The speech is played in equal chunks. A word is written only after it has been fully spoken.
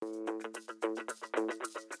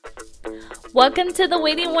Welcome to the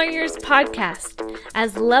Waiting Warriors podcast.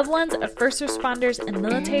 As loved ones of first responders and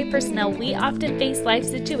military personnel, we often face life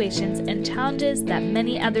situations and challenges that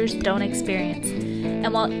many others don't experience.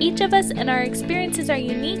 And while each of us and our experiences are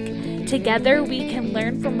unique, together we can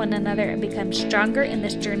learn from one another and become stronger in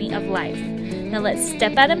this journey of life. Now let's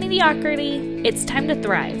step out of mediocrity. It's time to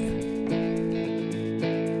thrive.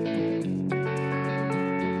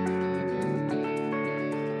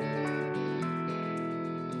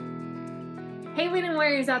 Hey, Waiting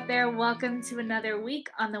Warriors out there. Welcome to another week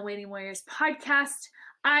on the Waiting Warriors podcast.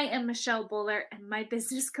 I am Michelle Bowler, and my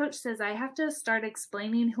business coach says I have to start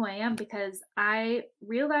explaining who I am because I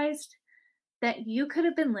realized that you could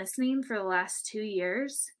have been listening for the last 2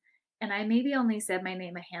 years, and I maybe only said my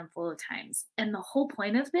name a handful of times. And the whole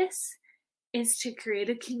point of this is to create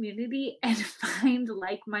a community and find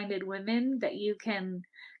like-minded women that you can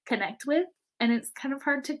connect with. And it's kind of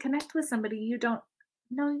hard to connect with somebody you don't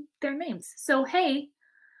know their names. So, hey,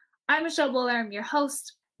 I'm Michelle Bowler. I'm your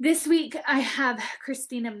host. This week, I have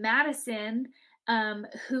Christina Madison,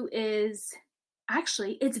 who is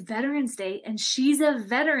actually, it's Veterans Day, and she's a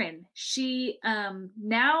veteran. She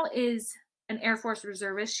now is an Air Force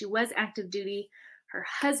reservist. She was active duty. Her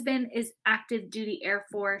husband is active duty Air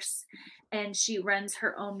Force, and she runs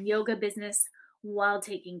her own yoga business while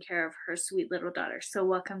taking care of her sweet little daughter. So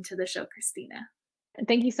welcome to the show, Christina.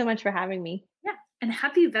 Thank you so much for having me. Yeah. And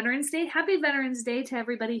happy Veterans Day. Happy Veterans Day to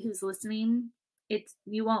everybody who's listening.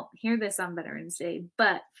 You won't hear this on Veterans Day,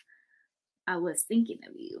 but I was thinking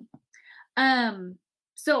of you.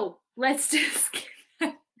 So let's just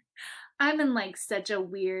I'm in like such a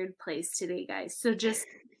weird place today, guys. So just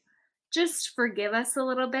forgive us a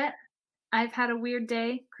little bit. I've had a weird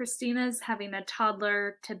day. Christina's having a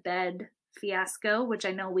toddler to bed fiasco, which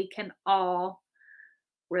I know we can all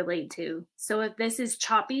relate to. So if this is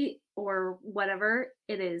choppy or whatever,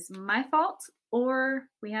 it is my fault, or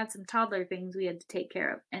we had some toddler things we had to take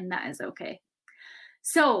care of, and that is okay.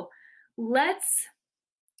 So let's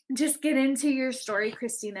just get into your story,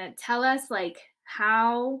 Christina. Tell us, like,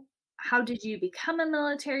 how did you become a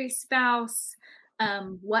military spouse?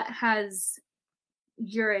 What has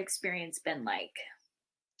your experience been like?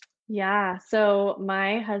 Yeah, so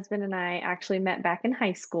my husband and I actually met back in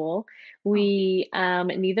high school. We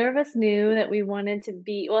neither of us knew that we wanted to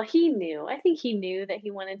be, well, he knew. I think he knew that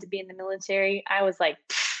he wanted to be in the military. I was like,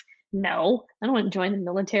 no, I don't want to join the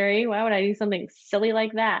military. Why would I do something silly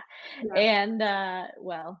like that? Yeah. And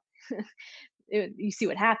well, you see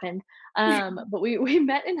what happened. But we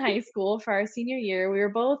met in high school for our senior year. We were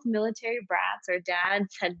both military brats. Our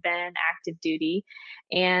dads had been active duty,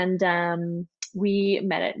 and we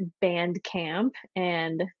met at band camp,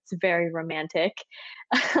 and it's very romantic.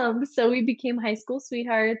 So we became high school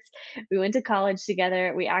sweethearts. We went to college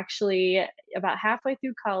together. We actually, about halfway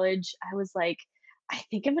through college, I was like, I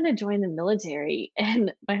think I'm gonna join the military.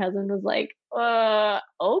 And my husband was like,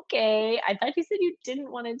 okay. I thought you said you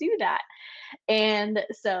didn't want to do that. And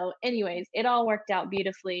so, anyways, it all worked out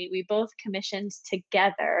beautifully. We both commissioned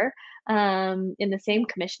together in the same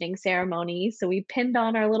commissioning ceremony. So we pinned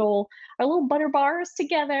on our little butter bars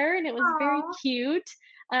together, and it was very Aw. cute.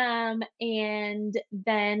 And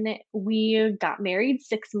then we got married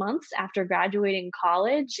 6 months after graduating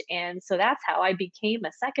college, and so that's how I became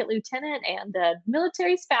a second lieutenant and a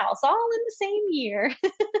military spouse, all in the same year.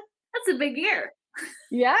 That's a big year.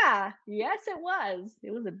 Yeah, yes, it was.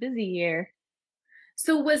 It was a busy year.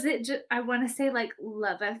 So was it just, I want to say like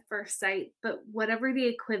love at first sight, but whatever the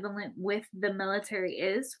equivalent with the military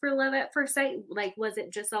is for love at first sight, like was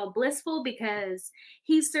it just all blissful because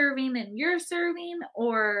he's serving and you're serving?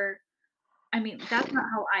 Or, I mean, that's not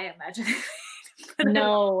how I imagine it. But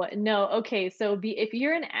No, no. Okay, so if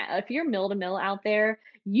you're mill to mill out there,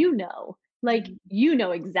 like you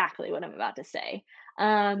know exactly what I'm about to say.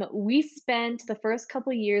 We spent the first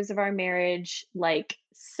couple years of our marriage like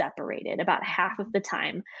separated about half of the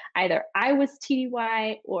time. Either I was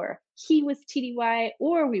TDY or he was TDY,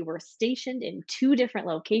 or we were stationed in two different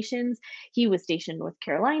locations. He was stationed in North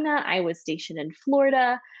Carolina, I was stationed in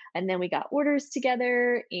Florida. And then we got orders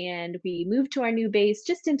together and we moved to our new base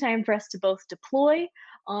just in time for us to both deploy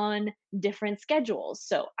on different schedules.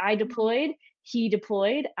 So I deployed, he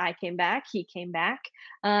deployed, I came back, he came back.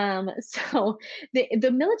 So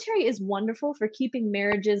the military is wonderful for keeping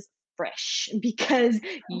marriages fresh because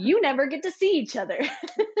you never get to see each other. I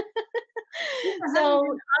haven't been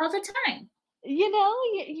So all the time.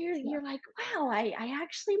 you're like, wow, I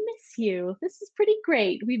actually miss you. This is pretty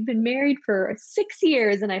great. We've been married for 6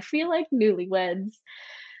 years and I feel like newlyweds.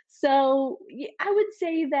 So I would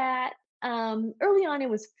say that early on it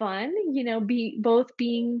was fun, be both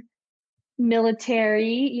being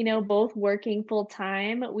military, both working full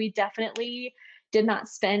time. We definitely did not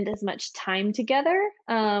spend as much time together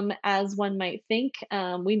as one might think.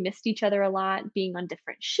 We missed each other a lot, being on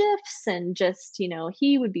different shifts, and just,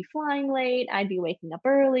 he would be flying late, I'd be waking up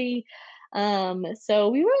early. So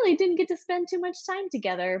we really didn't get to spend too much time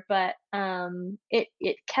together, but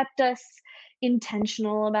it kept us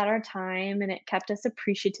intentional about our time, and it kept us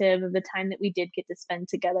appreciative of the time that we did get to spend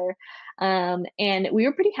together. And we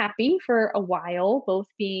were pretty happy for a while, both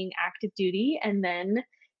being active duty and then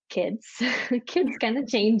kids. Kids kind of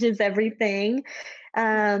changes everything.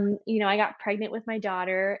 I got pregnant with my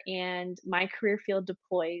daughter, and my career field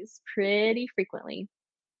deploys pretty frequently.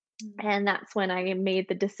 Mhm. And that's when I made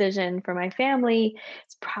the decision for my family.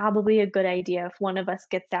 It's probably a good idea if one of us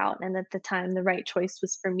gets out. And at the time, the right choice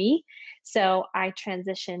was for me. So I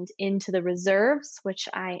transitioned into the reserves, which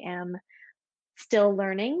I am still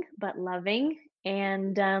learning but loving.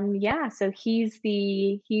 And yeah, so he's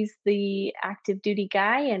the active duty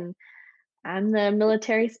guy, and I'm the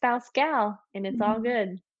military spouse gal, and it's all Mhm.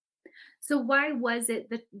 good. So why was it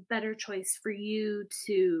the better choice for you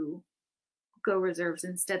to go reserves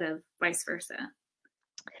instead of vice versa?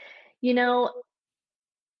 You know,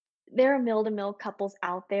 there are mill to mill couples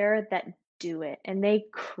out there that do it, and they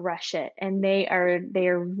crush it, and they are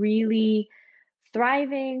really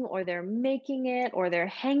thriving, or they're making it, or they're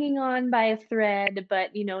hanging on by a thread, but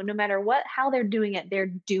no matter what how they're doing it,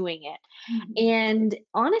 they're doing it. Mhm. And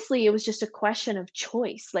honestly, it was just a question of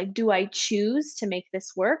choice. Like, do I choose to make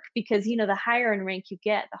this work? Because the higher in rank you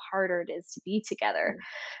get, the harder it is to be together,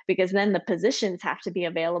 because then the positions have to be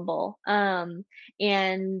available. And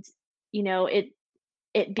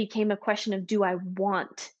it became a question of, do I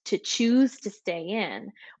want to choose to stay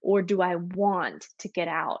in, or do I want to get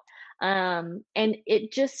out? And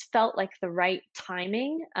it just felt like the right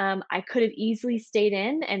timing. I could have easily stayed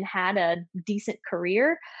in and had a decent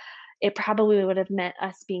career. It probably would have meant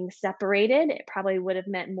us being separated. It probably would have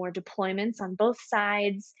meant more deployments on both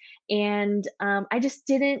sides. And I just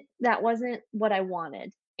didn't, that wasn't what I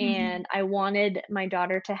wanted. Mhm. And I wanted my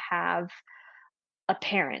daughter to have a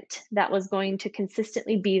parent that was going to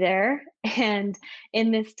consistently be there. And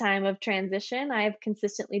in this time of transition, I've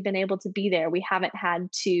consistently been able to be there. We haven't had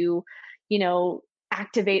to, you know,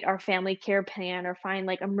 activate our family care plan or find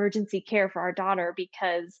like emergency care for our daughter,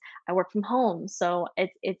 because I work from home. So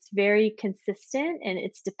it's very consistent and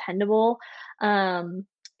it's dependable.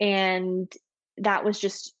 And that was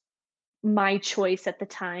just my choice at the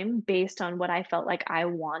time based on what I felt like I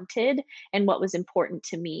wanted and what was important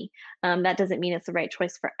to me. That doesn't mean it's the right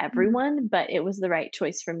choice for Mhm. everyone, but it was the right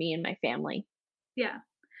choice for me and my family. Yeah.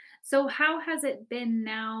 So how has it been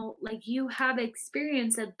now? Like you have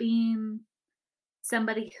experience of being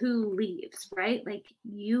somebody who leaves, right? Like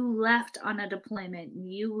you left on a deployment,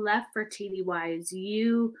 you left for TDYs,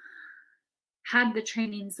 you had the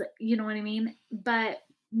trainings, you know what I mean? But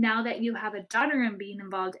now that you have a daughter and being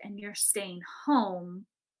involved and you're staying home,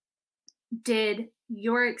 did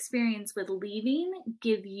your experience with leaving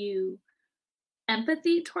give you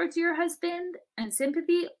empathy towards your husband and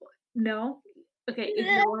sympathy? No? Okay, if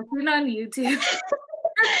you're watching on YouTube.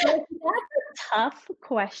 Tough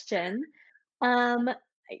question.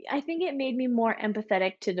 I think it made me more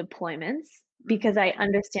empathetic to deployments, because Mhm, I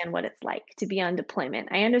understand what it's like to be on deployment.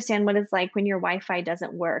 I understand what it's like when your Wi-Fi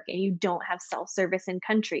doesn't work and you don't have self-service in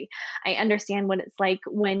country. I understand what it's like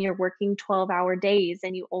when you're working 12-hour days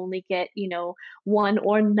and you only get, one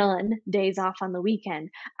or none days off on the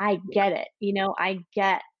weekend. I yeah, get it. I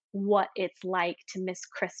get what it's like to miss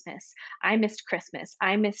Christmas. I missed Christmas.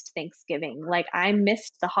 I missed Thanksgiving. Like, I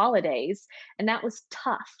missed the holidays, and that was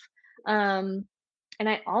tough. Um, and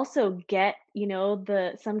I also get,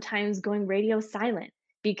 the sometimes going radio silent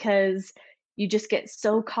because you just get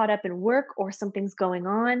so caught up in work or something's going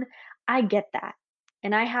on. I get that.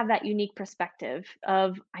 And I have that unique perspective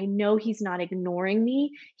of, I know he's not ignoring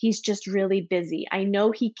me. He's just really busy. I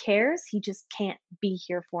know he cares. He just can't be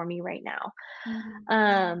here for me right now. mhm,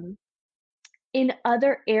 Um, in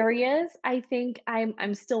other areas, I think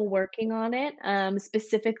I'm still working on it,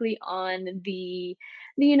 specifically on the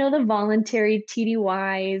voluntary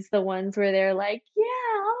TDYs, the ones where they're like, "Yeah,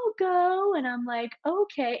 I'll go," and I'm like,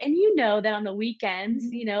 "Okay," and that on the weekends,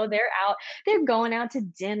 mhm, they're going out to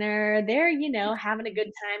dinner, they're, having a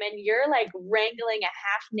good time, and you're, like, wrangling a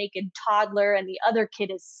half-naked toddler, and the other kid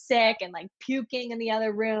is sick and, like, puking in the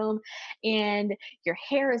other room, and your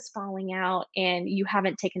hair is falling out and you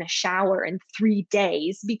haven't taken a shower in 3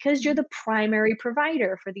 days because you're mhm, the primary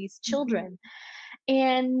provider for these mhm. children.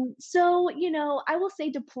 And so, I will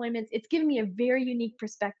say deployments, it's given me a very unique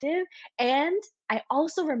perspective. And I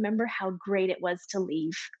also remember how great it was to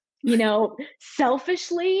leave.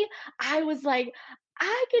 selfishly, I was like,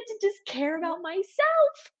 I get to just care about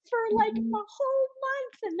myself for like a Mhm. whole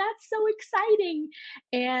month, and that's so exciting.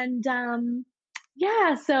 And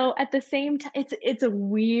yeah, so at the same time, it's a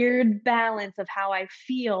weird balance of how I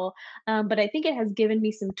feel, but I think it has given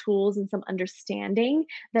me some tools and some understanding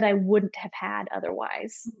that I wouldn't have had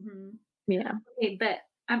otherwise. Mhm. Yeah, Okay, but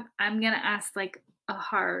I'm gonna ask like a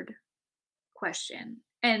hard question.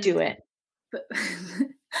 And do it. but I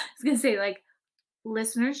was gonna say like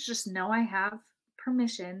listeners just know I have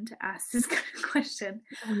permission to ask this kind of question.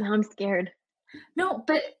 Oh, now I'm scared. No,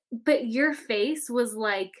 but your face was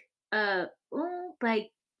like, oh,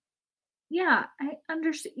 like, yeah, I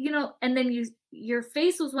understand, and then your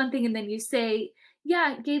face was one thing, and then you say,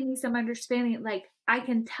 yeah, it gave me some understanding. Like, I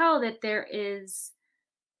can tell that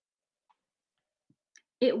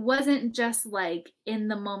it wasn't just like in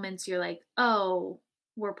the moments you're like, oh,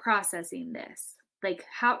 we're processing this. Like,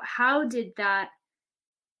 how did that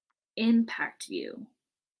impact you?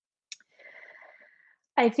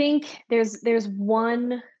 I think there's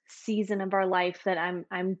one season of our life that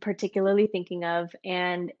I'm particularly thinking of,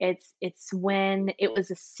 and it's when it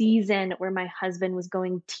was a season where my husband was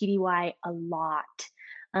going TDY a lot.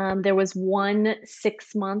 There was one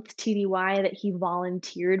 6-month TDY that he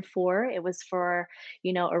volunteered for. It was for,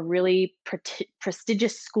 a really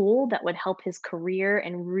prestigious school that would help his career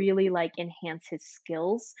and really like enhance his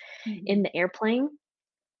skills in Mhm, the airplane.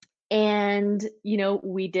 And,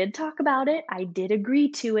 we did talk about it. I did agree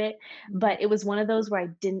to it, mhm, but it was one of those where I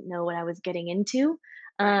didn't know what I was getting into,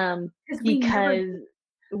 right. um, 'Cause we never because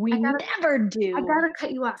do. we I gotta never I do. gotta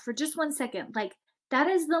cut you off for just 1 second. Like, that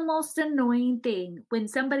is the most annoying thing when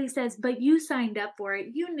somebody says, "But you signed up for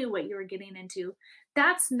it. You knew what you were getting into."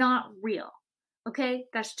 That's not real, okay?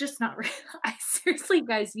 That's just not real. I seriously,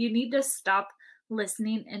 guys, you need to stop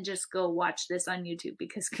listening and just go watch this on YouTube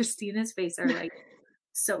because Christina's face are, like,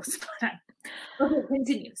 so spot on. Okay,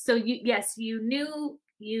 continue. So yes, you knew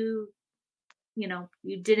you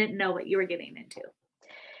didn't know what you were getting into.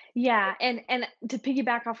 Yeah, and to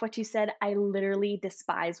piggyback off what you said, I literally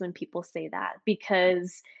despise when people say that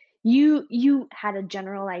because you had a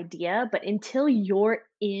general idea, but until you're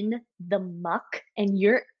in the muck and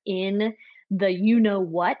you're in the you know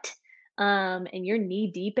what, and you're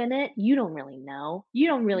knee deep in it, you don't really know. You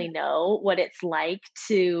don't Yeah. really know what it's like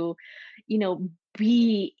to, you know,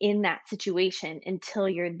 be in that situation until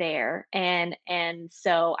you're there. And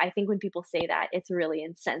so I think when people say that, it's really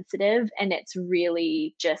insensitive and it's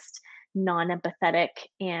really just non-empathetic,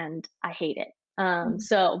 and I hate it. Mhm.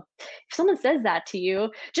 So if someone says that to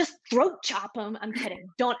you, just throat chop them. I'm kidding.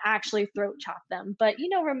 Don't actually throat chop them, but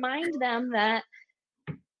remind them that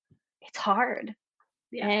it's hard.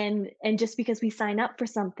 Yeah. And just because we sign up for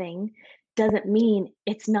something doesn't mean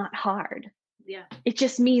it's not hard. Yeah. It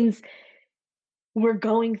just means we're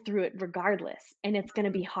going through it regardless, and it's going to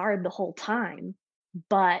Mhm. be hard the whole time,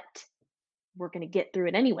 but we're going to get through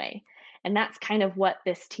it anyway. And that's kind of what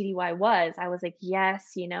this TDY was. I was like,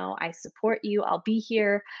 yes, I support you. I'll be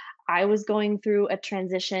here. I was going through a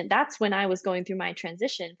transition. That's when I was going through my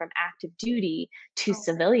transition from active duty to Okay.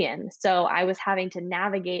 civilian. So I was having to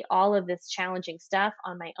navigate all of this challenging stuff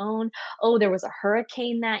on my own. Oh, there was a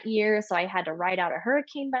hurricane that year. So I had to ride out a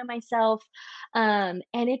hurricane by myself. And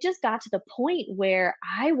it just got to the point where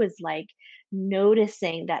I was like,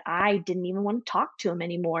 noticing that I didn't even want to talk to him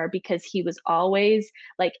anymore because he was always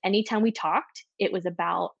like, anytime we talked, it was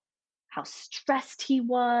about how stressed he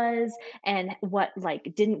was and what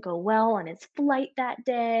like didn't go well on his flight that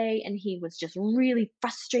day, and he was just really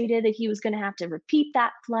frustrated that he was going to have to repeat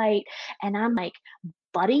that flight. And I'm like,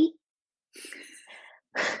 buddy,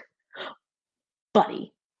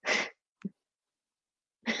 buddy.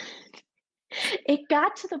 It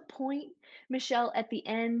got to the point, Michelle, at the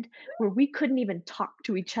end where we couldn't even talk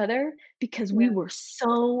to each other because we Yeah. were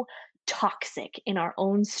so toxic in our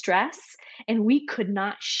own stress, and we could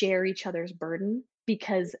not share each other's burden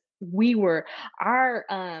because we were our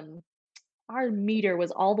meter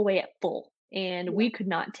was all the way at full, and Yeah. we could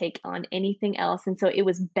not take on anything else, and so it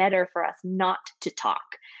was better for us not to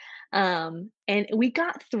talk. And we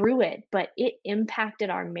got through it, but it impacted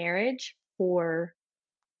our marriage for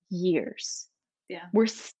years. Yeah. We're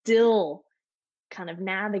still kind of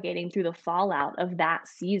navigating through the fallout of that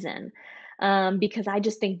season, because I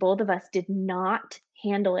just think both of us did not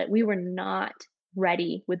handle it. We were not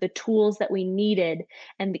ready with the tools that we needed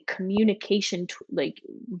and the communication, like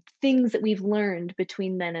things that we've learned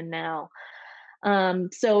between then and now.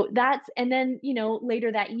 So that's, and then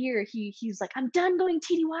later that year he's like, I'm done going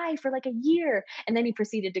TDY for like a year, and then he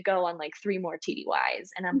proceeded to go on like 3 more TDYs,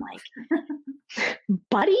 and I'm like,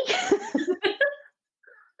 buddy.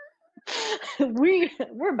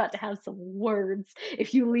 We're about to have some words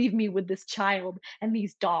if you leave me with this child and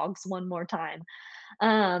these dogs one more time.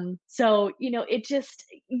 So, it just,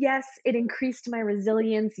 yes, it increased my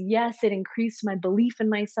resilience. Yes, it increased my belief in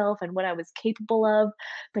myself and what I was capable of,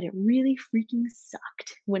 but it really freaking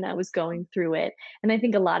sucked when I was going through it. And I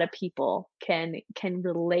think a lot of people can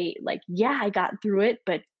relate, like, yeah, I got through it,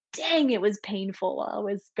 but dang, it was painful while I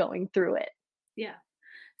was going through it. Yeah.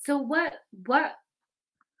 So what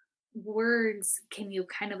words can you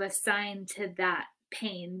kind of assign to that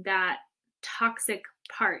pain, that toxic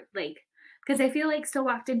part? Like, because I feel like so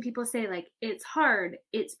often people say like it's hard,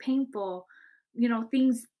 it's painful,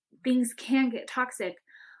 things can get toxic,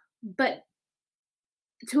 but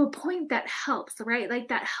to a point that helps, right? Like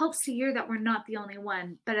that helps to hear that we're not the only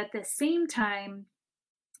one. But at the same time,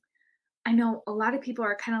 I know a lot of people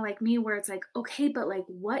are kind of like me where it's like, okay, but like,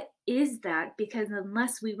 what is that? Because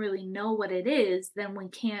unless we really know what it is, then we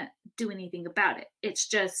can't do anything about it. It's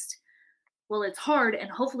just, well, it's hard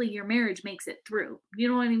and hopefully your marriage makes it through. You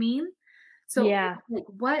know what I mean? So Yeah. like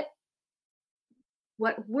what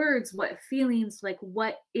words, what feelings, like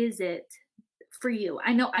what is it for you?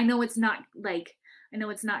 I know it's not like I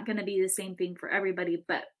know it's not going to be the same thing for everybody,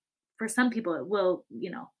 but for some people it will.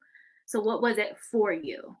 So what was it for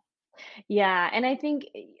you? Yeah, and I think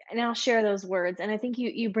and I'll share those words, and I think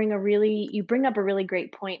you bring up a really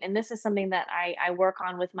great point, and this is something that I work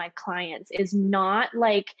on with my clients, is not,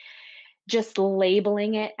 like, just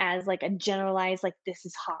labeling it as, like, a generalized, like, "This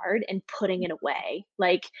is hard," and putting it away.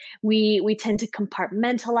 Like, we tend to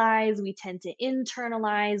compartmentalize, we tend to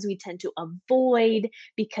internalize, we tend to avoid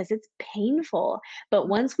because it's painful, but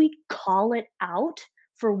once we call it out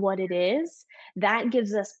for what it is, that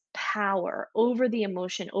gives us power over the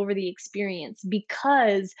emotion, over the experience,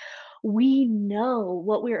 because we know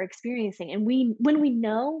what we're experiencing. And when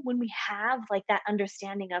we have like that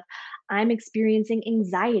understanding of, I'm experiencing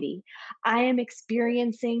anxiety, I am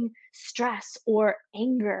experiencing stress or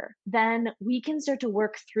anger, then we can start to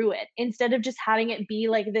work through it instead of just having it be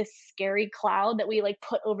like this scary cloud that we like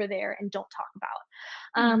put over there and don't talk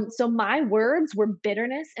about. Mm, So my words were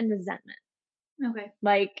bitterness and resentment, okay.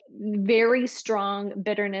 like very strong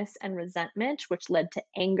bitterness and resentment, which led to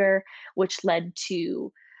anger, which led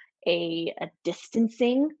to a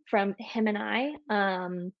distancing from him and I,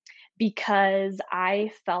 because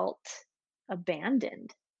I felt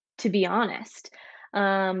abandoned, to be honest.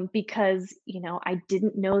 Because I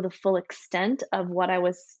didn't know the full extent of what I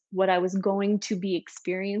was going to be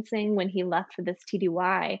experiencing when he left for this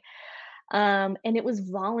TDY. And it was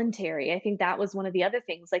voluntary. I think that was one of the other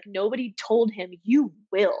things. Like, nobody told him, you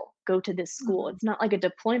will go to this school. Mhm. It's not like a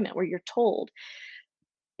deployment where you're told.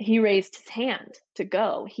 He raised his hand to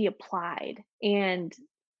go. He applied. And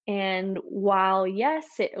while yes,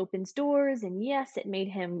 it opens doors, and yes, it made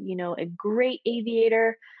him, a great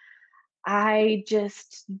aviator, I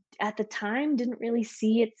just at the time didn't really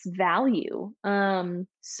see its value.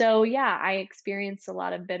 So yeah, I experienced a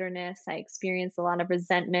lot of bitterness. I experienced a lot of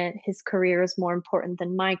resentment. His career is more important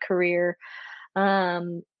than my career.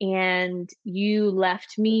 And you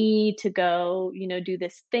left me to go, do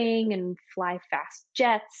this thing and fly fast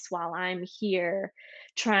jets while I'm here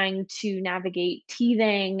trying to navigate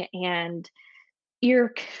teething and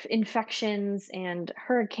infections and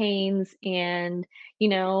hurricanes. And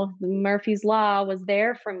Murphy's law was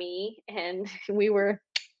there for me, and we were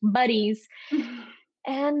buddies.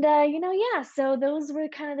 And yeah, so those were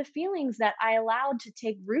kind of the feelings that I allowed to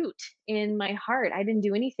take root in my heart. I didn't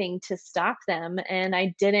do anything to stop them, and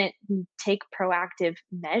I didn't take proactive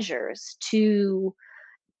measures to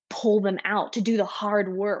pull them out, to do the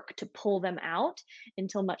hard work to pull them out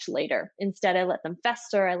until much later. Instead, I let them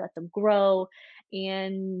fester, I let them grow,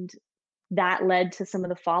 and that led to some of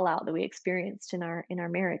the fallout that we experienced in our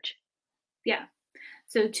marriage. Yeah.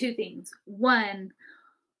 So two things. One,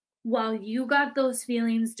 while you got those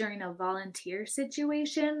feelings during a volunteer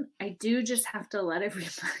situation, I do just have to let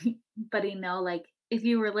everybody know, like, if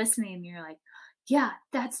you were listening and you're like, yeah,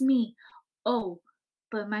 that's me. Oh,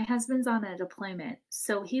 but my husband's on a deployment.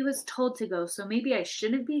 So he was told to go. So maybe I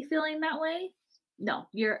shouldn't be feeling that way. No,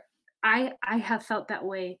 I have felt that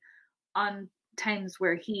way on times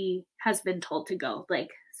where he has been told to go. Like,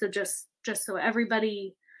 so just so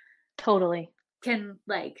everybody Totally. can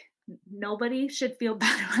like nobody should feel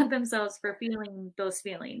bad about themselves for feeling those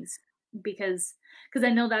feelings because I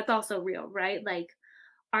know that's also real, right? Like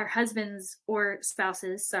our husbands or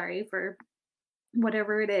spouses, sorry, for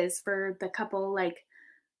whatever it is for the couple, like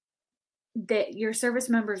that your service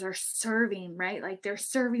members are serving, right? Like they're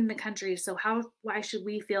serving the country. So why should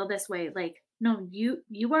we feel this way? Like, no, you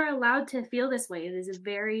are allowed to feel this way. It is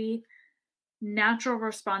very natural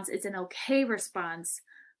response, it's an okay response.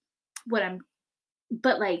 What I'm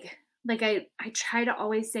but I try to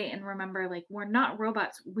always say and remember, like, we're not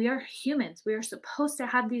robots. We are humans. We are supposed to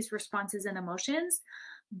have these responses and emotions,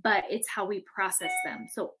 but it's how we process them.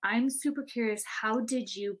 So I'm super curious, how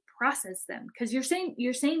did you process them? Because you're saying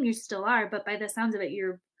you still are, but by the sounds of it,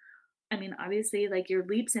 I mean, obviously, like, you're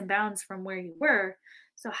leaps and bounds from where you were.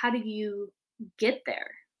 So how did you get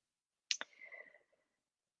there?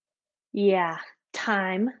 Yeah,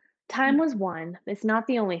 time. Time was one. It's not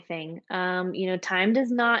the only thing. Time does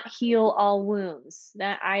not heal all wounds.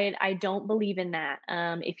 That I don't believe in that.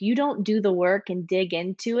 If you don't do the work and dig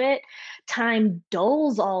into it, time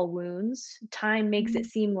dulls all wounds. Time makes it Mhm.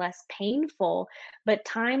 seem less painful, but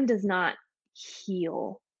time does not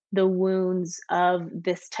heal the wounds of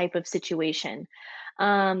this type of situation.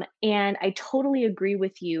 And I totally agree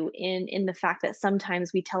with you in the fact that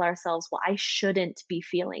sometimes we tell ourselves, "Well, I shouldn't be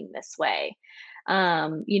feeling this way."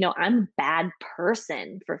 I'm a bad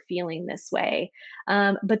person for feeling this way.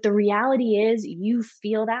 But the reality is, you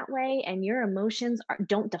feel that way, and your emotions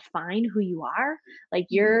don't define who you are. Like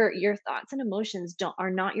Mhm. your thoughts and emotions don't are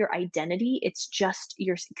not your identity. It's just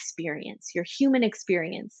your experience, your human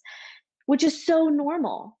experience, which is so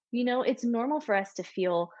normal. It's normal for us to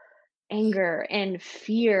feel anger and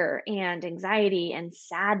fear and anxiety and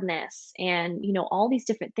sadness and all these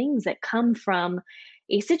different things that come from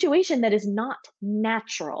a situation that is not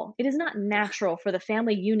natural. It is not natural for the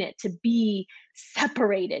family unit to be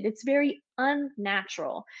separated. It's very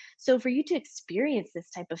unnatural. So for you to experience this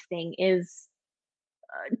type of thing is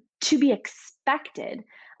to be expected,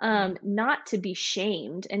 Mhm. not to be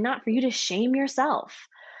shamed, and not for you to shame yourself.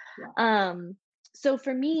 Yeah. um so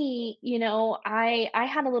for me, I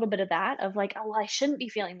had a little bit of that, of like, oh, well, I shouldn't be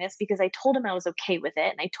feeling this because I told him I was okay with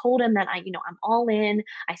it, and I told him that I'm all in,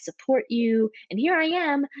 I support you, and here I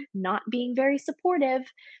am not being very supportive.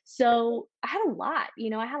 So I had a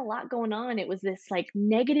lot going on. It was this like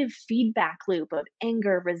negative feedback loop of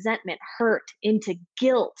anger, resentment, hurt into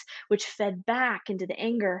guilt, which fed back into the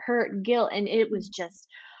anger, hurt, guilt, and it was Mhm. just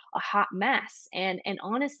a hot mess. And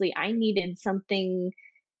honestly, I needed something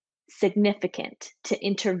significant to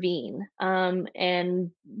intervene.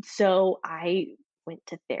 And so I went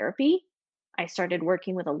to therapy. I started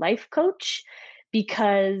working with a life coach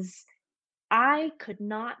because I could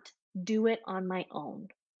not do it on my own.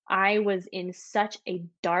 I was in such a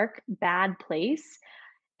dark, bad place,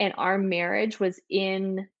 and our marriage was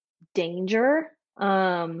in danger.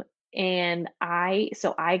 And I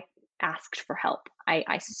asked for help.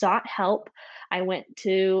 I sought help. I went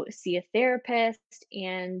to see a therapist,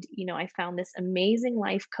 and I found this amazing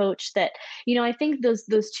life coach that, I think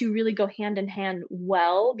those two really go hand in hand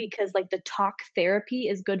well, because like the talk therapy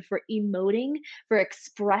is good for emoting, for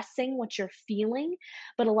expressing what you're feeling.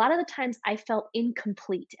 But a lot of the times I felt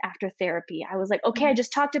incomplete after therapy. I was like, okay, I Mhm.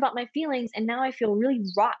 just talked about my feelings and now I feel really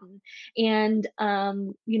rotten. And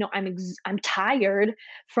I'm tired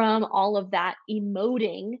from all of that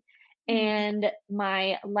emoting. Mhm. And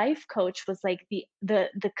my life coach was like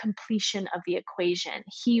the completion of the equation.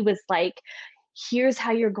 He was like, here's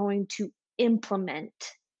how you're going to implement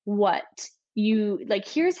what you like.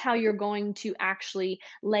 Here's how you're going to actually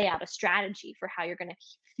lay out a strategy for how you're going to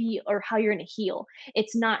feel, or how you're going to heal.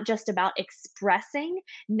 It's not just about expressing.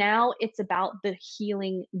 Now it's about the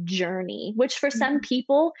healing journey, which for some Mhm.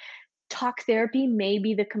 people, talk therapy may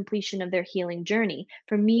be the completion of their healing journey.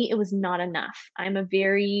 For me, it was not enough. I'm a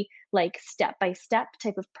very like step by step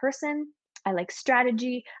type of person. I like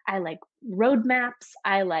strategy. I like roadmaps.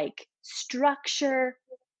 I like structure.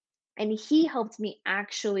 And he helped me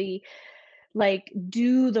actually like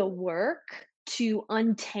do the work to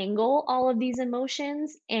untangle all of these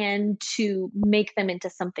emotions and to make them into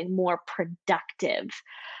something more productive.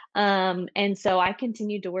 And so I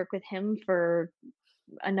continued to work with him for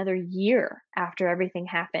another year after everything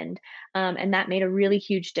happened. And that made a really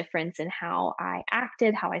huge difference in how I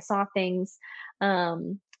acted, how I saw things.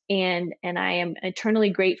 And I am eternally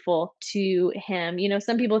grateful to him.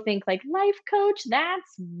 Some people think like life coach,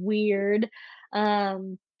 that's weird.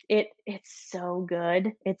 Um, it's so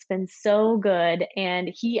good. It's been so good. And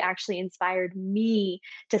he actually inspired me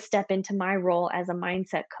to step into my role as a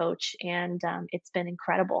mindset coach. And it's been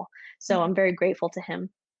incredible. So I'm Mhm. very grateful to him.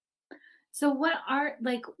 So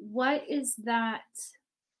what is that?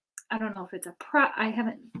 I don't know if it's I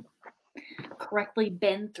haven't correctly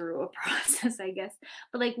been through a process, I guess.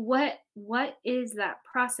 But like what is that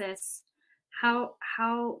process?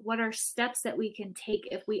 What are steps that we can take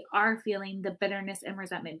if we are feeling the bitterness and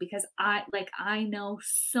resentment? Because I know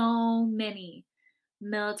so many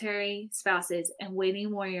military spouses and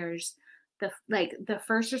waiting warriors, the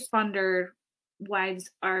first responder wives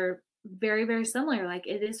are very, very similar. Like,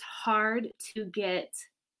 it is hard to get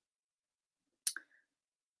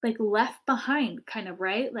like left behind, kind of,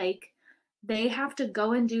 right? Like, they have to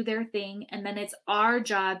go and do their thing, and then it's our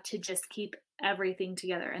job to just keep everything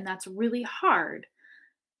together. And that's really hard.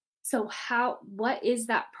 So, what is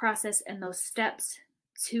that process and those steps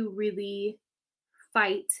to really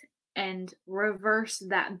fight and reverse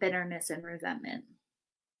that bitterness and resentment?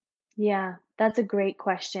 Yeah, that's a great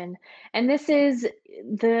question. And this is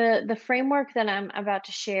the framework that I'm about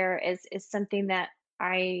to share is something that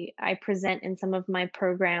I present in some of my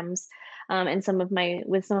programs, and some of my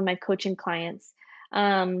with some of my coaching clients.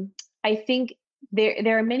 I think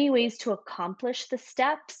there are many ways to accomplish the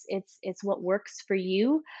steps. It's what works for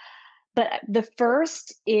you. But the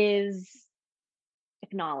first is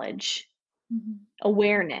acknowledge, Mhm.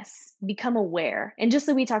 awareness, become aware. And just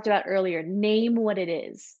like we talked about earlier, name what it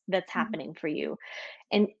is that's Mhm. happening for you.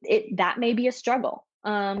 And it that may be a struggle.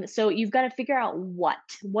 So you've got to figure out what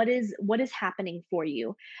is happening for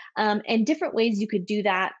you. And different ways you could do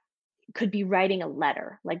that could be writing a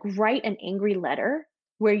letter, like write an angry letter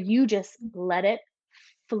where you just let it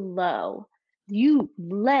flow. You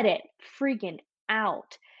let it freaking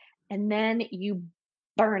out, and then you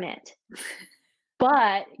burn it,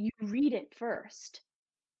 but you read it first.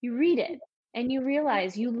 You read it and you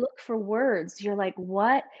realize, you look for words. You're like,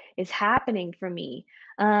 what is happening for me?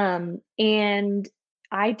 And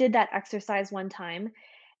I did that exercise one time,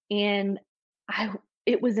 and I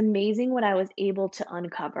it was amazing what I was able to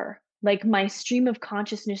uncover. Like, my stream of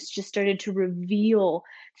consciousness just started to reveal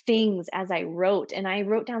things as I wrote, and I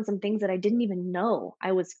wrote down some things that I didn't even know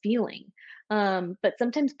I was feeling. But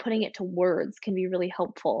sometimes putting it to words can be really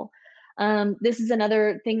helpful. This is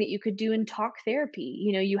another thing that you could do in talk therapy.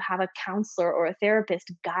 You have a counselor or a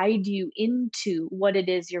therapist guide you into what it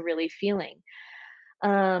is you're really feeling.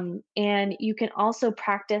 And you can also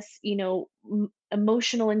practice,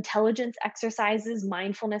 emotional intelligence exercises,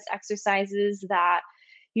 mindfulness exercises that,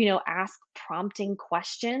 ask prompting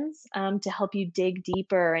questions, to help you dig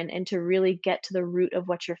deeper and to really get to the root of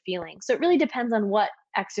what you're feeling. So it really depends on what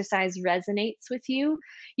exercise resonates with you.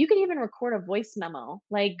 You can even record a voice memo,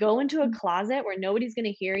 like go into a closet where nobody's going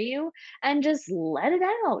to hear you and just let it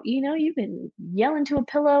out. You can yell into a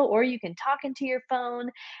pillow, or you can talk into your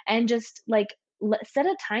phone, and just like set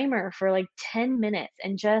a timer for like 10 minutes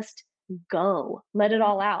and just go. Let it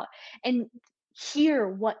all out and hear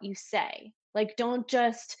what you say. Like, don't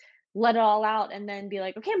just let it all out and then be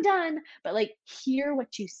like, okay, I'm done. But like, hear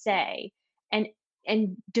what you say,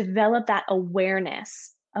 and develop that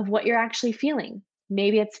awareness of what you're actually feeling.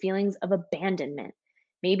 Maybe it's feelings of abandonment.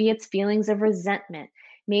 Maybe it's feelings of resentment.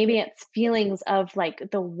 Maybe it's feelings of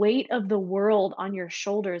like the weight of the world on your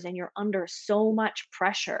shoulders and you're under so much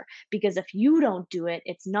pressure because if you don't do it,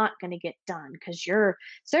 it's not going to get done because your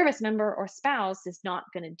service member or spouse is not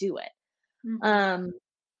going to do it. Mhm. Um,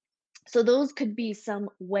 so, those could be some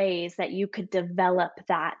ways that you could develop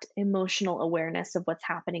that emotional awareness of what's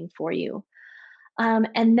happening for you.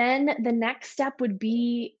 And then the next step would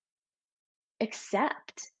be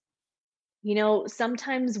accept.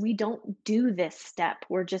 Sometimes we don't do this step.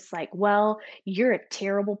 We're just like, well, you're a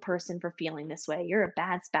terrible person for feeling this way. You're a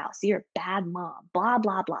bad spouse. You're a bad mom, blah,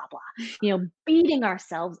 blah, blah, blah. Beating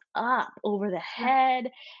ourselves up over the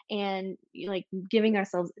head and like giving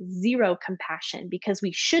ourselves zero compassion because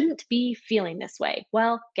we shouldn't be feeling this way.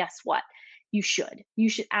 Well, guess what? You should. You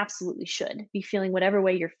should absolutely should be feeling whatever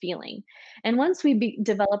way you're feeling. And once we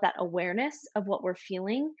develop that awareness of what we're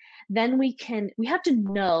feeling, then we have to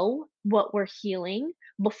know what we're healing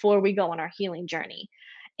before we go on our healing journey.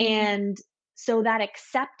 Mhm. And so that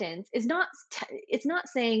acceptance is not it's not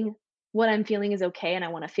saying what I'm feeling is okay and I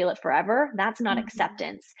want to feel it forever. That's not Mhm.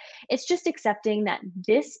 acceptance. It's just accepting that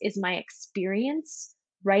this is my experience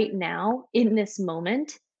right now in this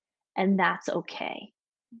moment, and that's okay.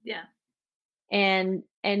 Yeah. And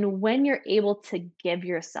when you're able to give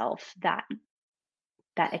yourself that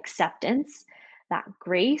acceptance, that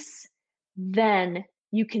grace, then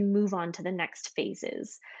you can move on to the next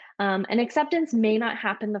phases. And acceptance may not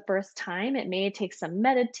happen the first time. It may take some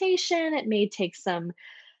meditation. It may take some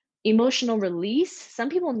emotional release. Some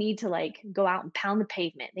people need to like go out and pound the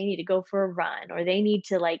pavement. They need to go for a run, or they need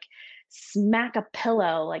to like smack a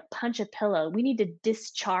pillow, like punch a pillow. We need to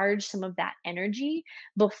discharge some of that energy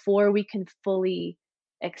before we can fully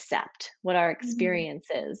accept what our Mhm. experience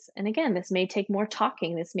is. And again, this may take more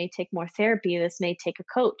talking, this may take more therapy, this may take a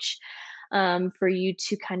coach, for you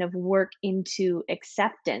to kind of work into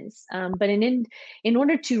acceptance. But in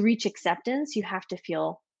order to reach acceptance, you have to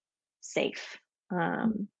feel safe.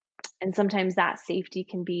 Mhm. And sometimes that safety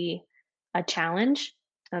can be a challenge.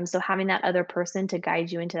 So having that other person to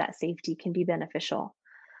guide you into that safety can be beneficial.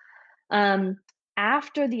 Um,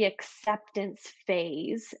 After the acceptance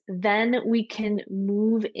phase, then we can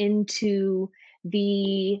move into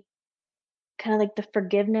the kind of like the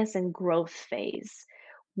forgiveness and growth phase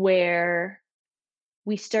where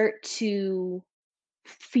we start to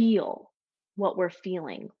feel what we're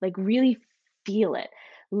feeling, like really feel it.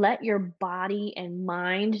 Let your body and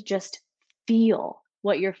mind just feel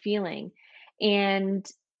what you're feeling. And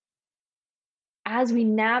as we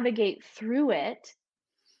navigate through it,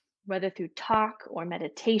 whether through talk or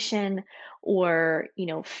meditation or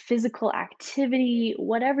physical activity,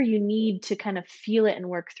 whatever you need to kind of feel it and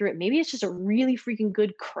work through it. Maybe it's just a really freaking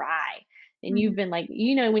good cry, and Mhm. you've been like,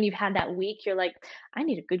 when you've had that week, you're like, I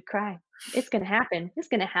need a good cry. It's gonna happen. It's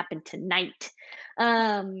gonna happen tonight.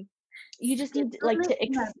 um you just need to, like, to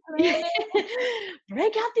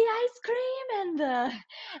break out the ice cream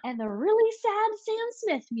and the really sad Sam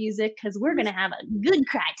Smith music, because we're gonna have a good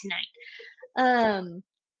cry tonight.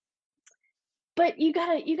 But you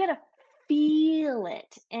gotta feel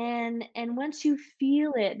it, and once you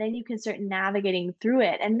feel it, then you can start navigating through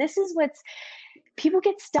it, and this is what's people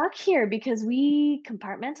get stuck here because we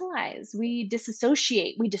compartmentalize, we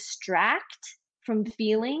disassociate, we distract from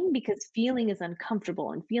feeling because feeling is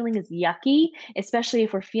uncomfortable and feeling is yucky, especially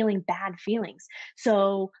if we're feeling bad feelings.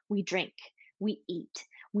 So we drink, we eat,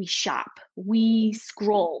 we shop, we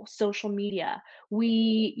scroll social media,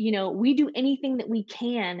 we do anything that we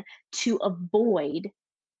can to avoid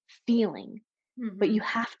feeling, but you Mhm.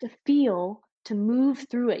 have to feel to move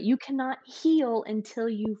through it. You cannot heal until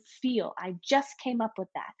you feel. I just came up with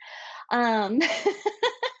that. Um, That's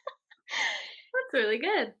really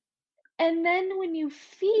good. and then when you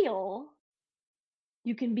feel,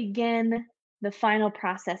 you can begin the final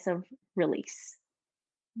process of release.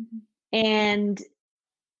 Mhm. And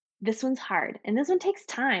this one's hard, and this one takes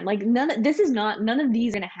time. Like, none of these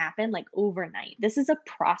are gonna happen, like, overnight. This is a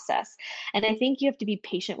process, and I think you have to be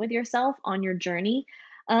patient with yourself on your journey,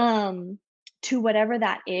 um, to whatever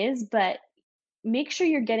that is, but make sure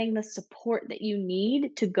you're getting the support that you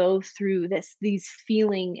need to go through these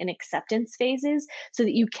feeling and acceptance phases so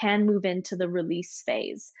that you can move into the release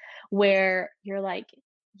phase where you're like,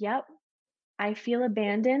 "Yep, I feel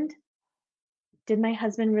abandoned. Did my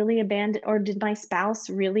husband really abandon, or did my spouse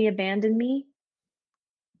really abandon me?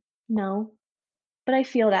 No, but I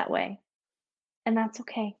feel that way, and that's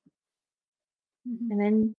okay." Mhm. And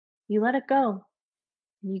then you let it go.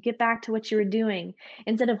 And you get back to what you were doing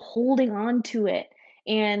instead of holding on to it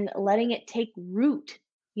and letting it take root.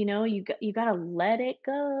 You got to let it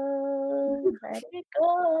go. Let it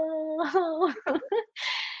go.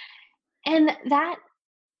 And that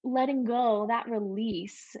letting go, that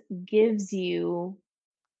release gives you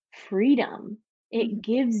freedom. Mhm. It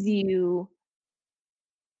gives you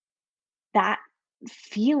that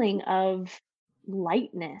feeling of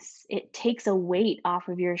lightness. It takes a weight off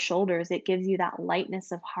of your shoulders. It gives you that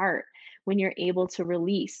lightness of heart when you're able to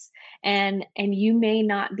release. And you may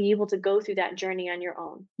not be able to go through that journey on your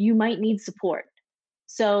own. You might need support.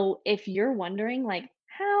 So if you're wondering, like,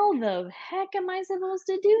 how the heck am I supposed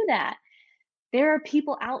to do that? There are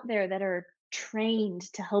people out there that are trained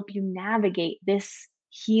to help you navigate this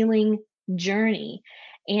healing journey.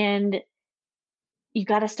 And you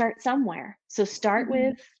got to start somewhere. So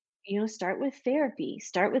Mhm. start with therapy,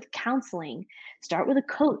 start with counseling, start with a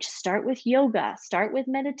coach, start with yoga, start with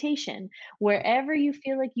meditation. Wherever you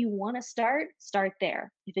feel like you want to start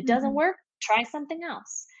there. If it doesn't Mhm. work, try something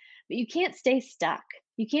else. But you can't stay stuck.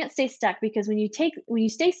 You can't stay stuck because when you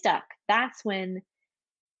stay stuck, that's when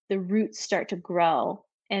the roots start to grow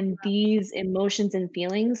and these emotions and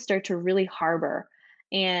feelings start to really harbor.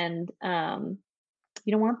 And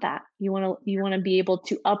you don't want that. You wanna be able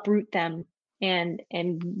to uproot them and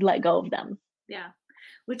let go of them. Yeah.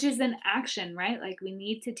 Which is an action, right? Like we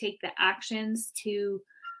need to take the actions to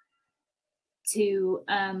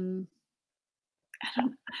I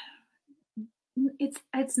don't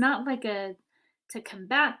it's not like a to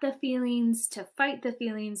combat the feelings, to fight the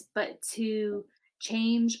feelings, but to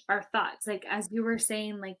change our thoughts. Like as you were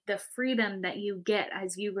saying, like the freedom that you get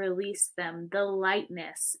as you release them, the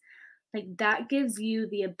lightness, like that gives you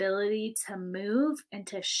the ability to move and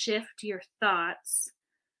to shift your thoughts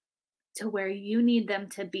to where you need them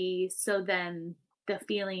to be so then the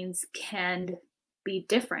feelings can be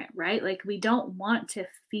different, right? Like we don't want to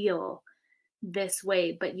feel this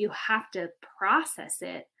way, but you have to process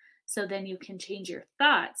it so then you can change your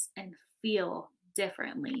thoughts and feel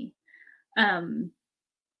differently. Um,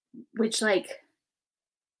 which like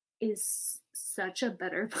is such a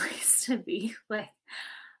better place to be. Like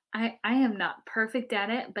I am not perfect at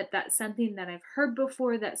it, but that's something that I've heard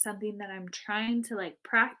before, that's something that I'm trying to, like,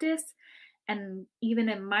 practice, and even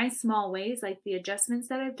in my small ways, like, the adjustments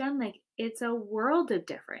that I've done, like, it's a world of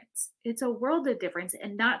difference. It's a world of difference,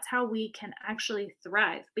 and that's how we can actually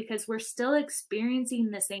thrive because we're still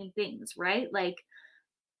experiencing the same things, right? Like,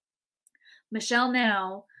 Michelle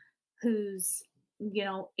now, who's,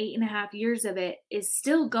 8.5 years of it, is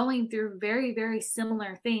still going through very, very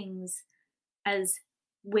similar things as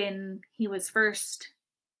when he was first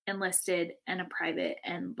enlisted and a private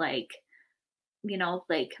and like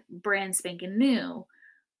brand spanking new.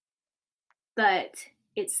 But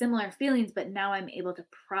it's similar feelings, but now I'm able to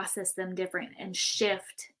process them different and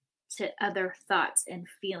shift to other thoughts and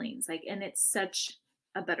feelings. Like, and it's such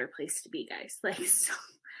a better place to be, guys. Like,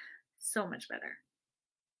 so much better.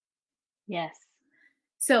 Yes.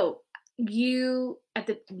 So you at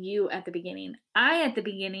the beginning, I at the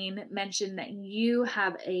beginning mentioned that you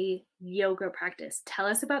have a yoga practice. Tell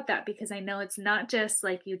us about that because I know it's not just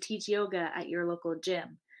like you teach yoga at your local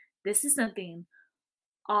gym. This is something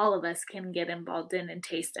all of us can get involved in and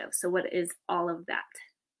taste of. So what is all of that?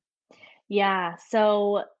 Yeah.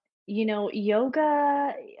 So,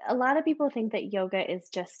 yoga, a lot of people think that yoga is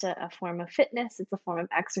just a form of fitness, it's a form of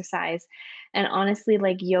exercise. And honestly,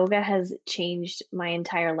 like yoga has changed my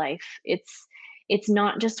entire life. It's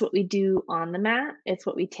not just what we do on the mat, it's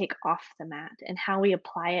what we take off the mat and how we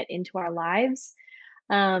apply it into our lives.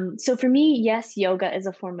 So for me, yes, yoga is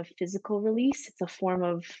a form of physical release. It's a form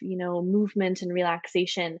of, movement and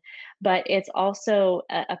relaxation, but it's also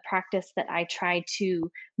a practice that I try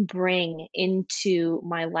to bring into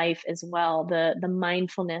my life as well. The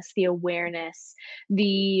mindfulness, the awareness,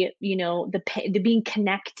 the being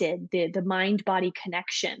connected, the mind body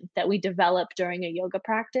connection that we develop during a yoga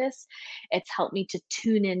practice. It's helped me to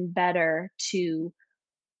tune in better to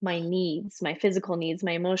my needs, my physical needs,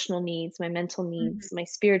 my emotional needs, my mental Mhm. needs, my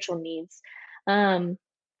spiritual needs. Um,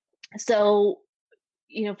 so,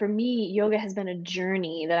 for me, yoga has been a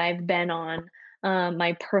journey that I've been on.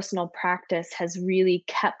 My personal practice has really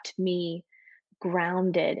kept me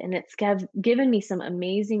grounded, and it's given me some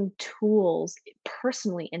amazing tools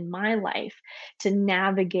personally in my life to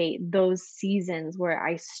navigate those seasons where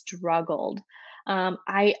I struggled.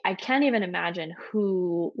 I can't even imagine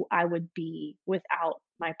who I would be without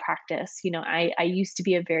my practice. I used to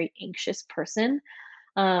be a very anxious person.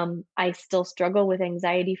 I still struggle with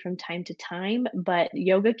anxiety from time to time, but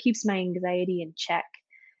yoga keeps my anxiety in check.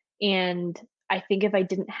 And I think if I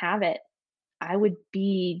didn't have it, I would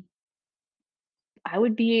be I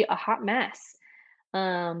would be a hot mess.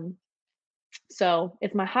 Um, so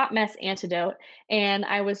it's my hot mess antidote. And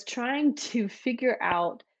I was trying to figure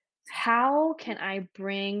out how can I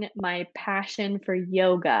bring my passion for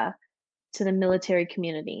yoga to the military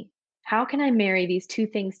community? How can I marry these two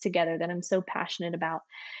things together that I'm so passionate about?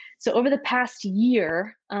 So over the past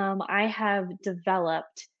year, I have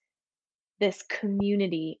developed this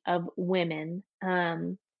community of women.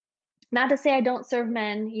 Not to say I don't serve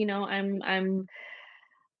men.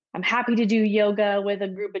 I'm happy to do yoga with a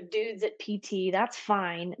group of dudes at PT. That's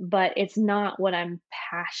fine, but it's not what I'm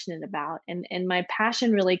passionate about. And my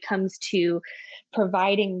passion really comes to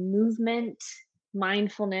providing movement,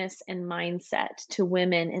 mindfulness, and mindset to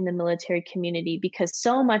women in the military community because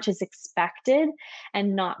so much is expected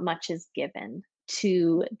and not much is given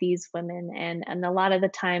to these women. And a lot of the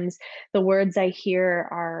times the words I hear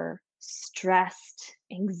are stressed,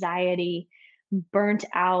 anxiety, burnt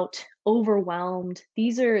out, overwhelmed.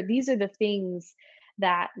 These are the things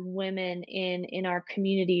that women in our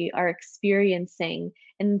community are experiencing.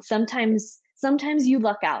 And sometimes you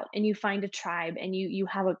luck out and you find a tribe and you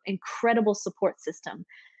have an incredible support system,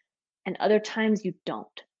 and other times you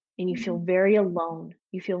don't, and you feel Mhm. very alone,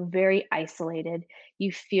 you feel very isolated,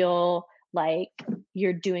 you feel like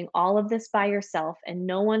you're doing all of this by yourself and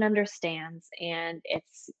no one understands, and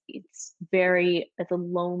it's a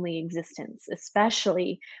lonely existence,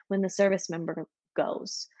 especially when the service member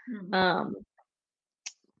goes. Mhm. um,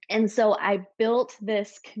 and so I built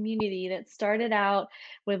this community that started out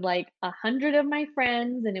with like 100 of my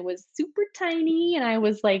friends, and it was super tiny. And I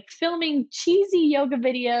was like filming cheesy yoga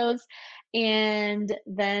videos. And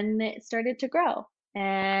then it started to grow.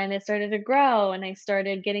 And it started to grow, and I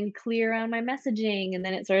started getting clear on my messaging, and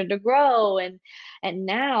then it started to grow. And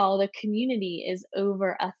now the community is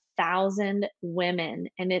over 1,000 women,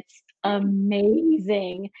 and it's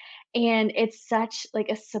amazing. And it's such like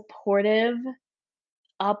a supportive,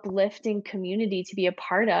 uplifting community to be a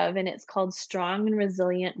part of, and it's called Strong and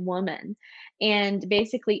Resilient Woman. And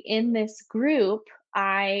basically in this group,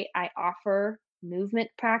 I offer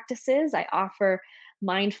movement practices, I offer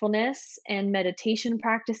mindfulness and meditation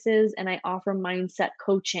practices, and I offer mindset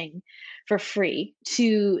coaching for free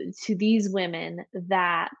to these women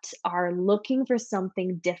that are looking for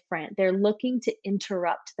something different. They're looking to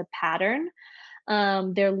interrupt the pattern.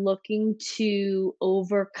 They're looking to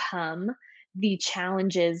overcome the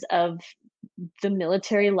challenges of the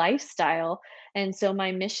military lifestyle. And so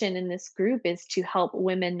my mission in this group is to help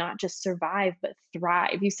women not just survive, but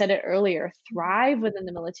thrive. You said it earlier, thrive within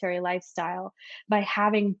the military lifestyle by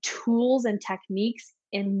having tools and techniques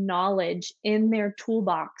and knowledge in their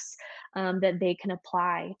toolbox that they can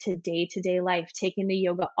apply to day life, taking the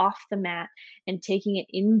yoga off the mat and taking it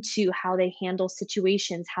into how they handle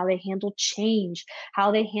situations, how they handle change,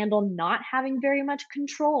 how they handle not having very much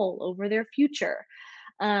control over their future.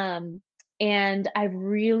 Um, and I've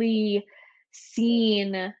really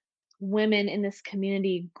seen women in this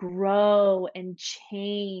community grow and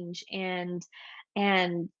change and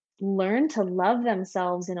learn to love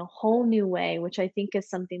themselves in a whole new way, which I think is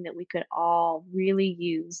something that we could all really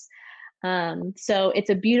use. So it's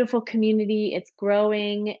a beautiful community. It's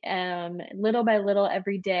growing little by little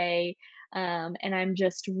every day. And I'm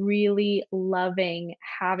just really loving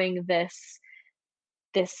having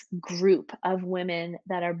this group of women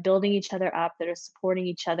that are building each other up, that are supporting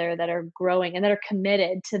each other, that are growing, and that are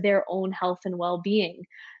committed to their own health and well-being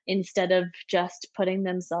instead of just putting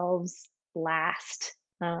themselves last.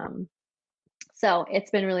 So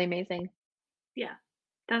it's been really amazing. Yeah,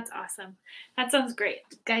 that's awesome. That sounds great.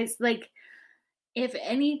 Guys, like, if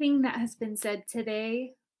anything that has been said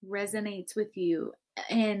today resonates with you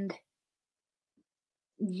and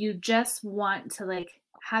you just want to like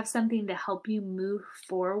have something to help you move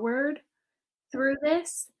forward through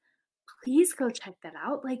this, please go check that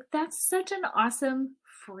out. Like, that's such an awesome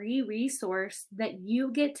free resource that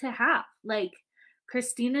you get to have. Like,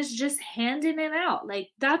 Christina's just handing it out. Like,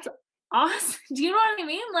 that's awesome. Do you know what I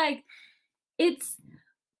mean? Like, it's,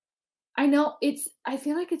 I know it's, I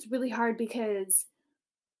feel like it's really hard because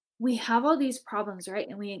we have all these problems, right?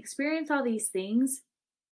 And we experience all these things,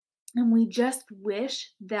 and we just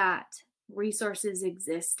wish that resources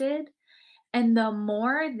existed. And the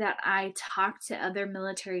more that I talk to other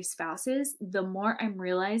military spouses, the more I'm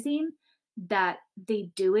realizing that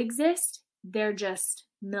they do exist. They're just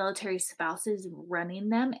military spouses running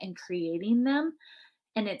them and creating them.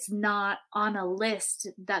 And it's not on a list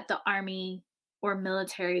that the Army or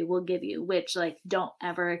military will give you, which, like, don't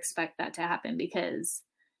ever expect that to happen because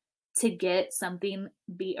to get something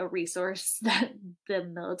be a resource that the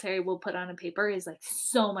military will put on a paper is like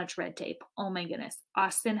so much red tape. Oh my goodness.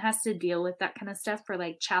 Austin has to deal with that kind of stuff for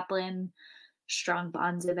like chaplain strong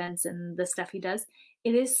bonds events and the stuff he does.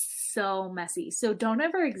 It is so messy. So don't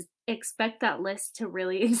ever expect that list to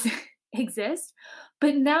really exist.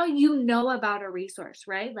 But now you know about a resource,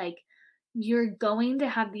 right? Like, you're going to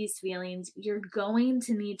have these feelings. You're going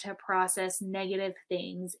to need to process negative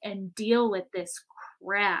things and deal with this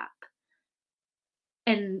crap.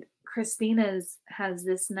 And Christina's has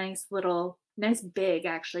this nice big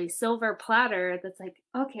actually silver platter that's like,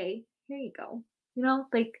 okay, here you go. You know,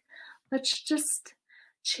 like, let's just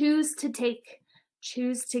choose to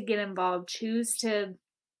choose to get involved, choose to,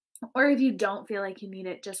 or if you don't feel like you need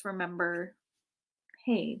it, just remember,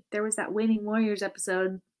 hey, there was that Waiting Warriors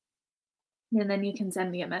episode. And then you can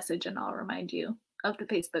send me a message and I'll remind you of the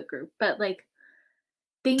Facebook group. But like,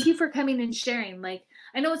 thank you for coming and sharing. Like,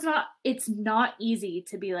 I know it's not easy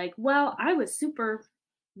to be like, well, I was super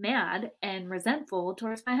mad and resentful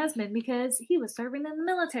towards my husband because he was serving in the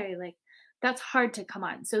military. Like, that's hard to come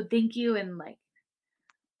on. So thank you, and like,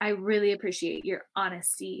 I really appreciate your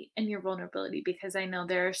honesty and your vulnerability because I know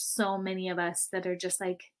there are so many of us that are just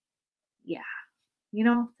like, yeah, you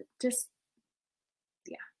know, just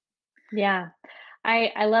yeah. Yeah.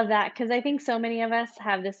 I love that because I think so many of us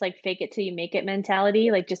have this like fake it till you make it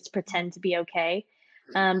mentality, like just pretend to be okay,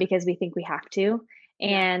 because we think we have to.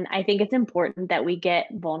 Yeah. And I think it's important that we get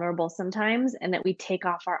vulnerable sometimes and that we take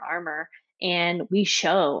off our armor and we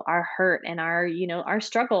show our hurt and our, our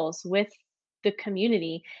struggles with the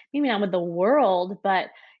community, maybe not with the world, but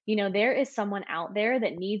there is someone out there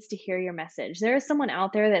that needs to hear your message. There is someone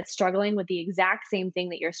out there that's struggling with the exact same thing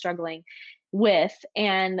that you're struggling with,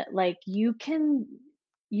 and like you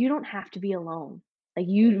don't have to be alone. Like,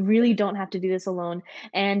 you really don't have to do this alone,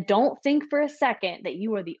 and don't think for a second that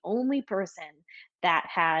you are the only person that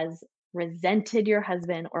has resented your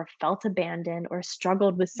husband or felt abandoned or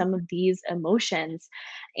struggled with some of these emotions.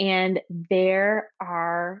 And there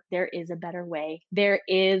is a better way. There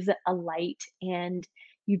is a light, and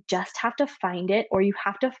you just have to find it, or you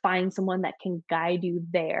have to find someone that can guide you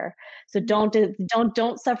there. So don't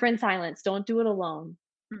suffer in silence. Don't do it alone.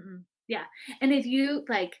 Mm-mm. Yeah. And if you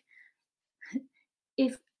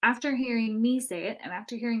if after hearing me say it and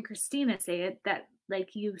after hearing Christina say it, that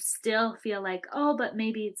like you still feel like, oh, but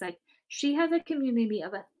maybe it's like she has a community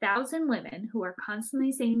of 1,000 women who are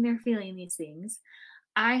constantly saying they're feeling these things.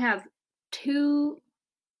 I have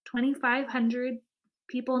 2,500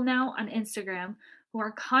 people now on Instagram who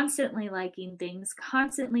are constantly liking things,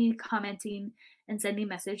 constantly commenting and sending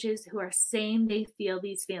messages who are saying they feel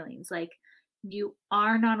these feelings. Like, you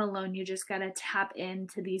are not alone. You just got to tap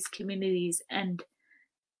into these communities and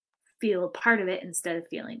feel a part of it instead of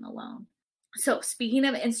feeling alone. So, speaking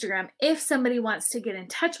of Instagram, if somebody wants to get in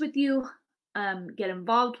touch with you, get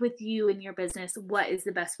involved with you in your business, what is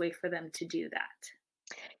the best way for them to do that?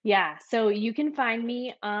 Yeah, so you can find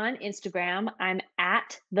me on Instagram. I'm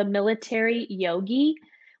at the military yogi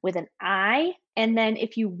with an I. And then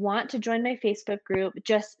if you want to join my Facebook group,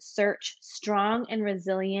 just search Strong and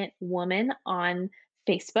Resilient Woman on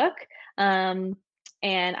Facebook. Um,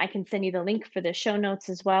 and I can send you the link for the show notes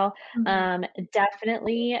as well. Mhm.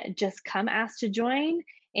 Definitely just come ask to join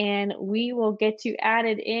and we will get you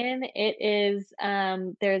added in. It is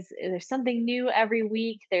there's something new every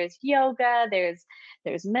week. There's yoga, there's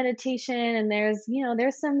meditation, and there's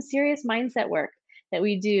some serious mindset work that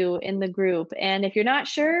we do in the group. And if you're not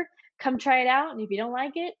sure, come try it out. And if you don't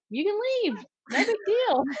like it, you can leave. No big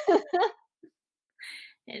deal.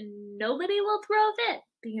 And nobody will throw a fit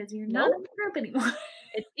because you're not in Nope. the group anymore.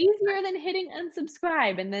 It's easier than hitting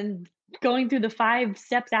unsubscribe and then going through the 5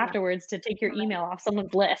 steps Yeah, afterwards to take your right. email off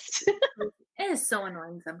someone's list. It is so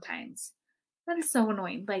annoying sometimes. That is so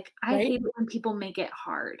annoying. Like, I Right? hate it when people make it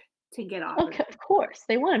hard to get off of Okay, of course.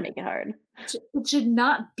 They want to make it hard. it. It should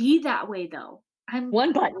not be that way though.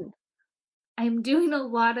 One button. I'm doing a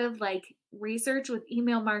lot of like research with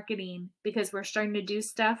email marketing because we're starting to do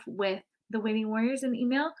stuff with the Waiting Warriors in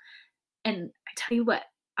email. And I tell you what,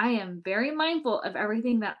 I am very mindful of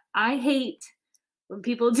everything that I hate when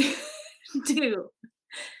people do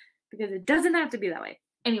because it doesn't have to be that way.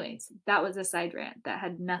 Anyways, that was a side rant that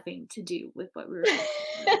had nothing to do with what we were talking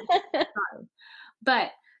about.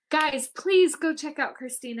 But guys, please go check out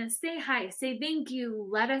Christina. Say hi, say thank you,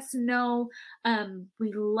 let us know.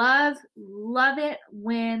 We love it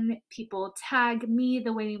when people tag me,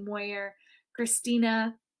 the Waiting Warrior,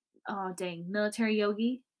 Christina, oh dang, military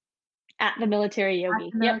yogi. At the military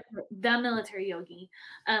yogi. Yep. The military yogi.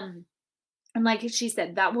 And like she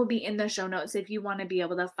said, that will be in the show notes if you want to be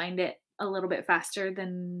able to find it a little bit faster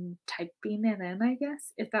than typing it in, I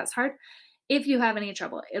guess, if that's hard. If you have any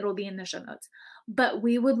trouble, it'll be in the show notes. But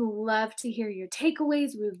we would love to hear your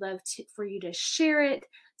takeaways. We would love for you to share it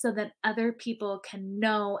so that other people can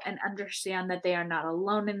know and understand that they are not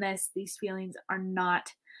alone in this. These feelings are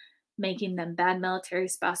not making them bad military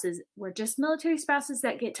spouses. We're just military spouses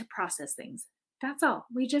that get to process things. That's all.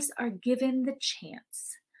 We just are given the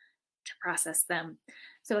chance to process them.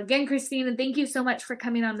 So again, Christina, thank you so much for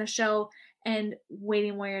coming on the show. And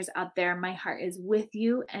Waiting Warriors out there, my heart is with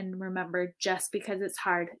you. And remember, just because it's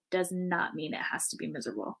hard does not mean it has to be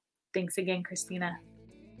miserable. Thanks again, Christina.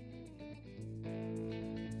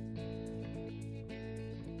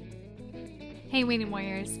 Hey, Waiting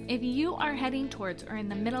Warriors, if you are heading towards or in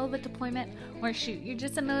the middle of a deployment, or shoot, you're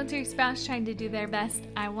just a military spouse trying to do their best,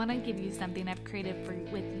 I want to give you something I've created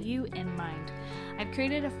with you in mind. I've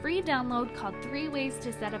created a free download called 3 Ways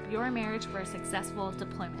to Set Up Your Marriage for a Successful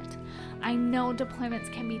Deployment. I know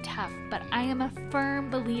deployments can be tough, but I am a firm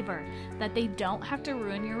believer that they don't have to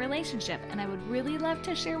ruin your relationship, and I would really love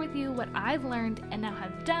to share with you what I've learned and now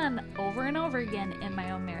have done over and over again in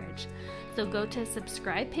my own marriage. So go to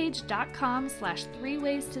subscribepage.com/3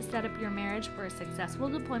 ways to set up your marriage for a successful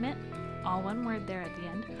deployment, all one word there at the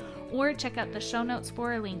end, or check out the show notes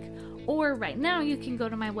for a link. Or right now you can go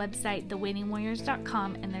to my website,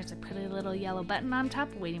 thewaitingwarriors.com, and there's a pretty little yellow button on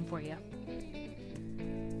top waiting for you.